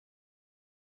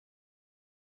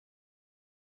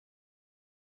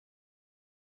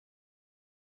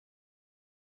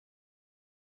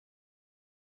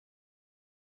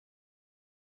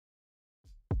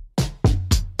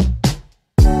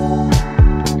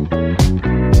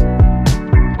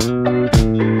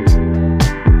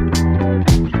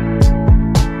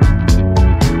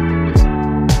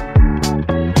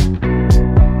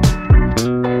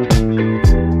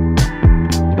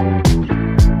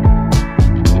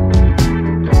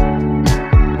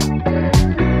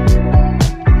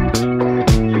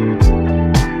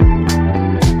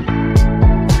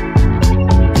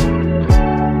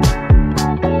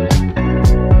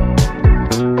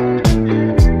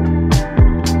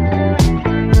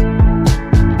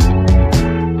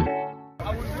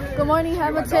morning,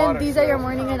 Hamilton. These are your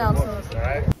morning announcements.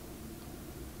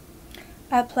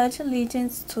 I pledge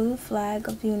allegiance to the flag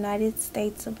of the United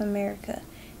States of America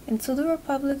and to the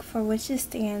republic for which it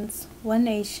stands, one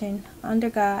nation,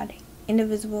 under God,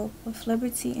 indivisible, with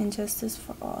liberty and justice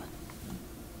for all.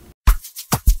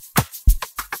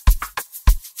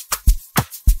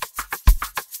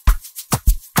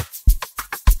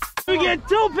 We get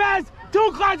 2 pass,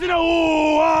 2 clocks in a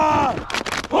ooh-ah!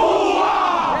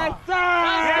 Ooh-ah! Yes,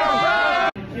 sir!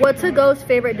 What's a ghost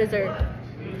favorite dessert?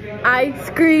 Ice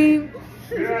cream.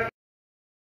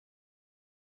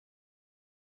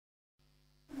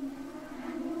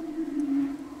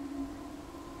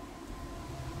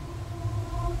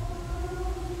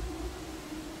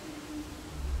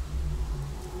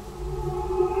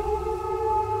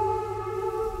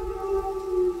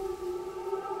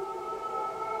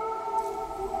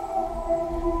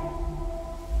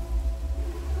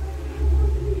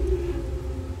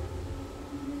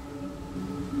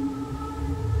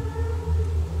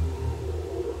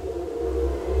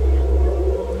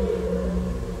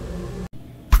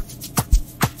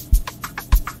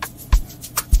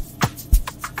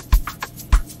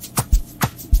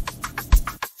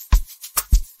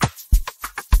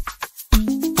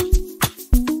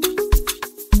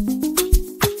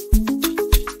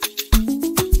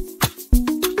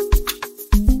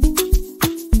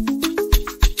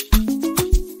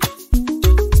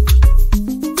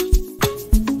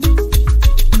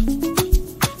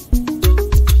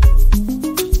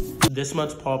 This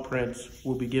month's paw prints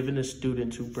will be given to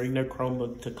students who bring their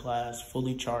Chromebook to class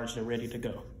fully charged and ready to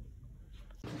go.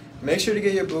 Make sure to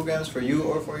get your boo grams for you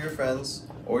or for your friends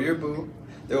or your boo.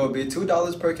 There will be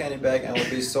 $2 per candy bag and will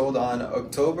be sold on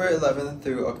October 11th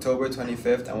through October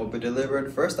 25th and will be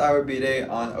delivered first hour B-Day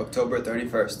on October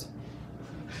 31st.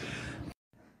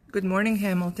 Good morning,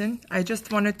 Hamilton. I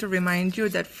just wanted to remind you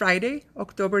that Friday,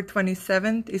 October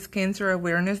 27th is Cancer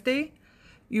Awareness Day.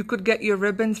 You could get your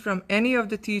ribbons from any of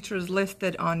the teachers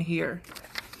listed on here.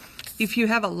 If you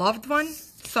have a loved one,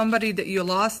 somebody that you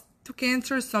lost to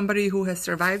cancer, somebody who has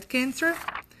survived cancer,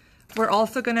 we're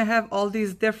also going to have all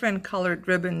these different colored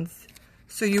ribbons.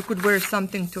 So you could wear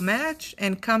something to match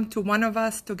and come to one of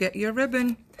us to get your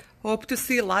ribbon. Hope to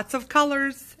see lots of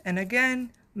colors. And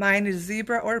again, mine is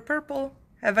zebra or purple.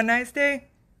 Have a nice day.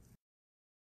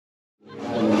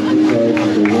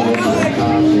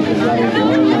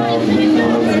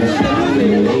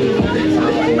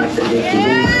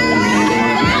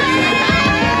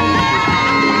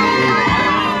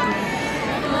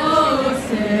 Oh,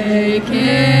 say,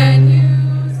 can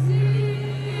you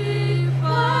see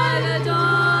by the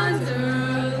dawn's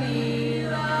early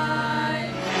light?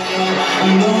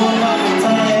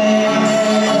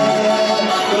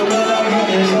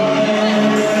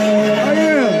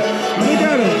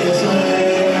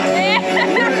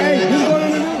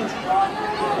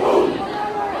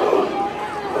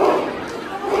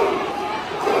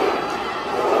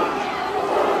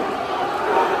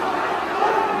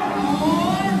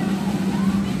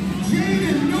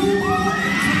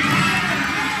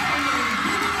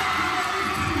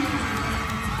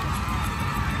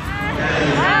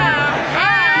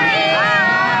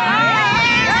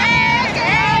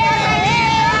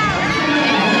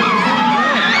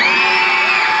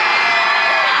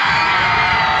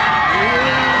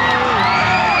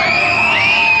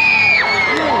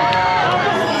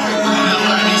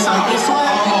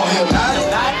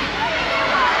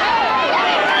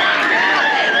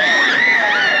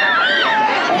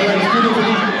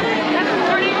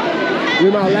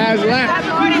 You're my last lap.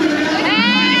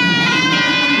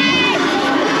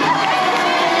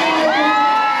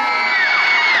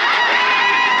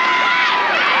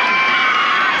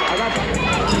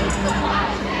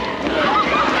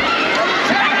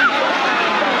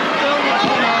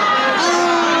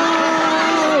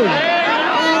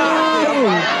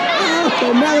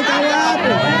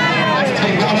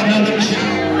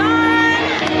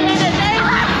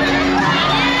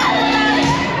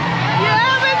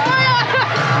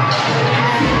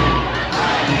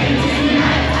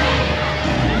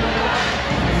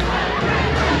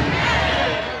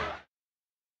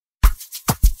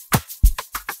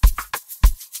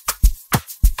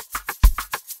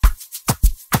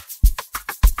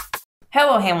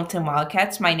 Hello, Hamilton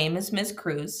Wildcats. My name is Ms.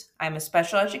 Cruz. I'm a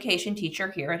special education teacher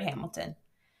here at Hamilton.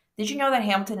 Did you know that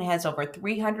Hamilton has over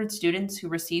 300 students who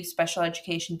receive special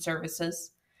education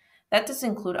services? That does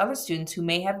include other students who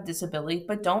may have a disability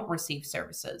but don't receive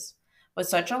services. With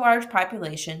such a large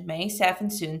population, many staff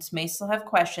and students may still have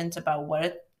questions about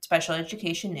what special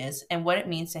education is and what it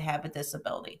means to have a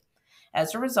disability.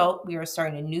 As a result, we are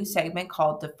starting a new segment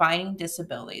called Defining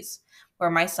Disabilities, where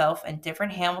myself and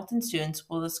different Hamilton students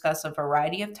will discuss a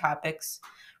variety of topics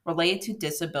related to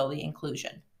disability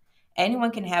inclusion.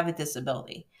 Anyone can have a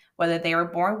disability, whether they were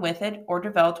born with it or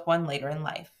developed one later in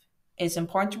life. It is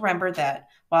important to remember that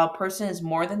while a person is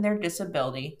more than their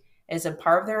disability, it is a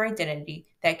part of their identity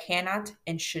that cannot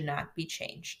and should not be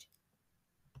changed.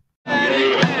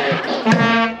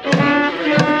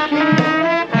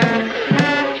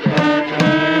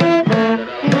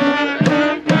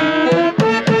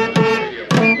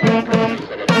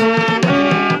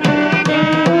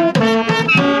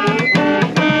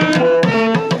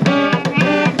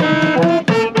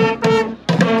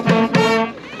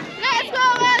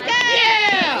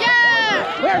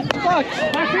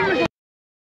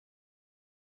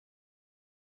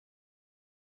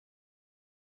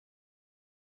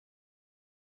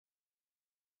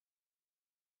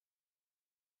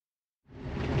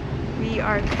 We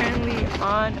are currently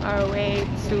on our way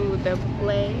to the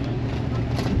play.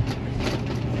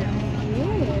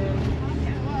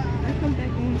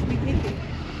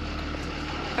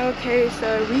 Okay,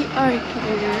 so we are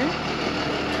here.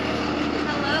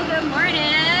 Hello, good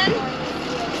morning.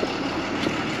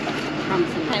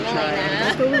 Hi, Melena.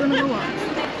 That's what we're gonna go on.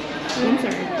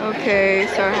 Okay,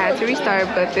 so I had to restart,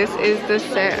 but this is the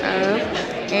setup,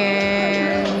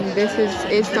 and this is,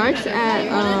 it starts at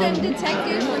 11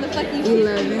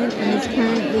 and it's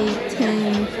currently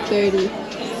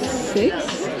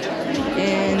 10:36,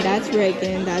 and that's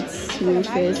Reagan, that's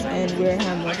Rufus, and we're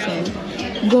Hamilton.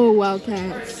 Go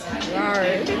Wildcats.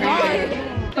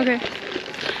 Okay,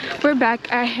 we're back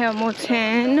at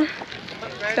Hamilton,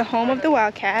 the home of the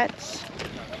Wildcats,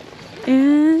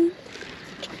 and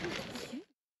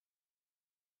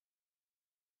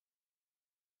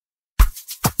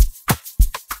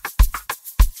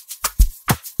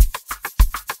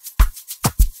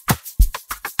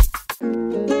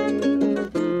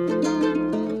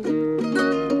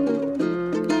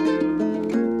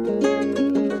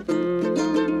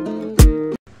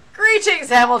Greetings,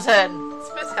 Hamilton! It's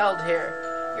Miss Held here,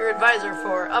 your advisor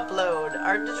for Upload,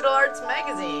 our digital arts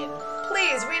magazine.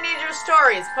 Please, we need your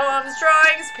stories, poems,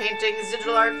 drawings, paintings,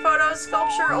 digital art, photos,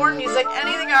 sculpture, or music,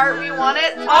 anything art. We want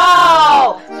it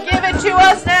all! Give it to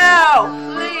us now,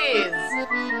 please!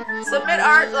 Submit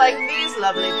art like these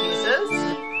lovely pieces.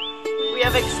 We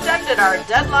have extended our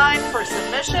deadline for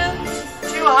submissions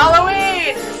to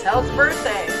Halloween, Miss Held's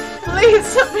birthday. Please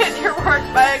submit your work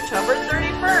by October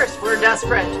 31st. We're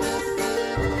desperate.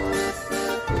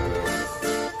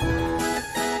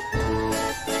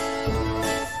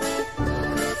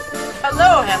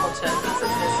 Hello, Hamilton. This is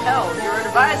Miss Held, your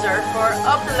advisor for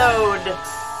Upload,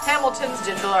 Hamilton's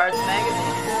digital arts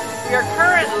magazine. We are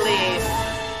currently...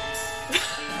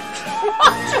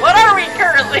 What are we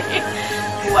currently?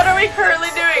 What are we currently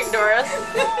doing, Doris?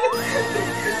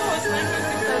 Oh, it's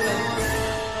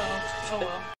 9:57. Oh,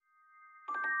 well.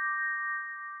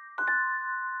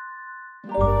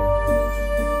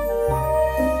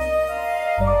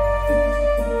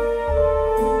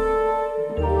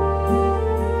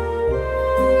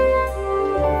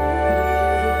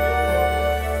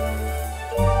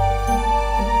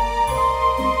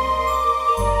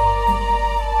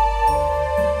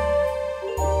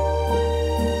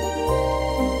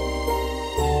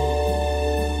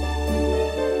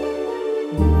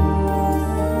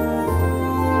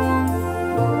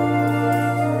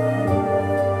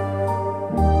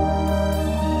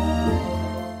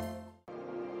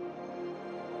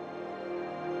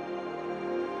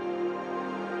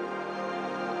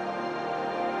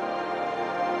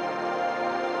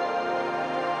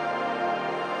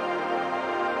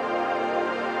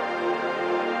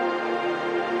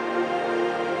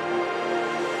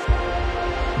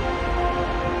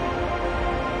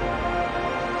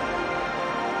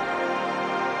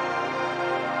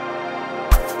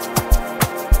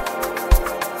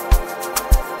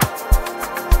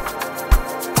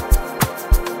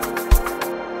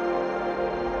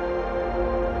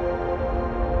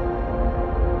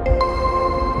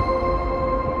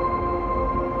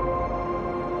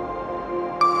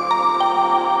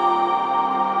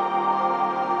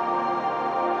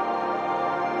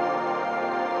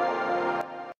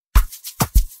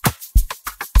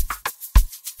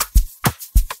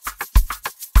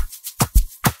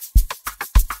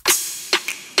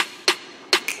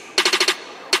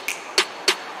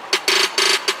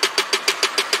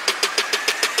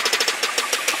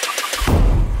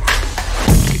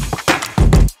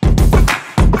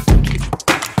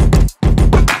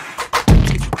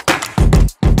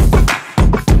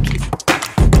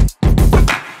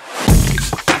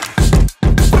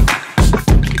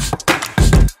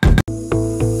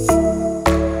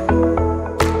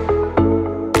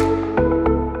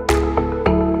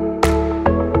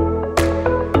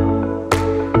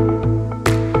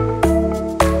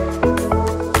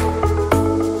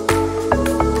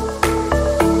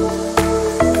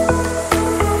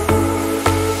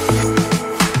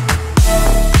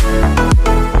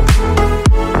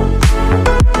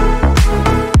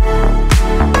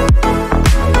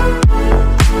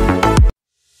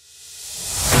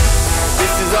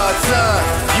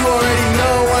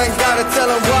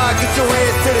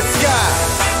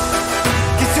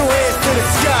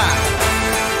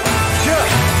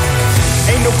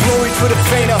 always for the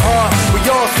faint of heart. We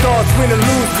all stars, win or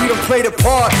lose, we don't play the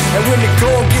part. And when the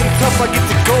going getting tough, I get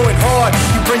to going hard.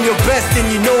 You bring your best and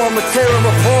you know I'ma tear them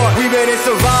apart. We been in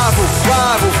survival,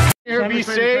 rival. Here, be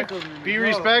safe, be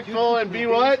respectful, and be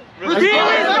what? Respectful!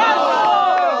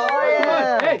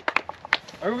 Hey!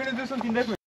 Are we gonna do something different?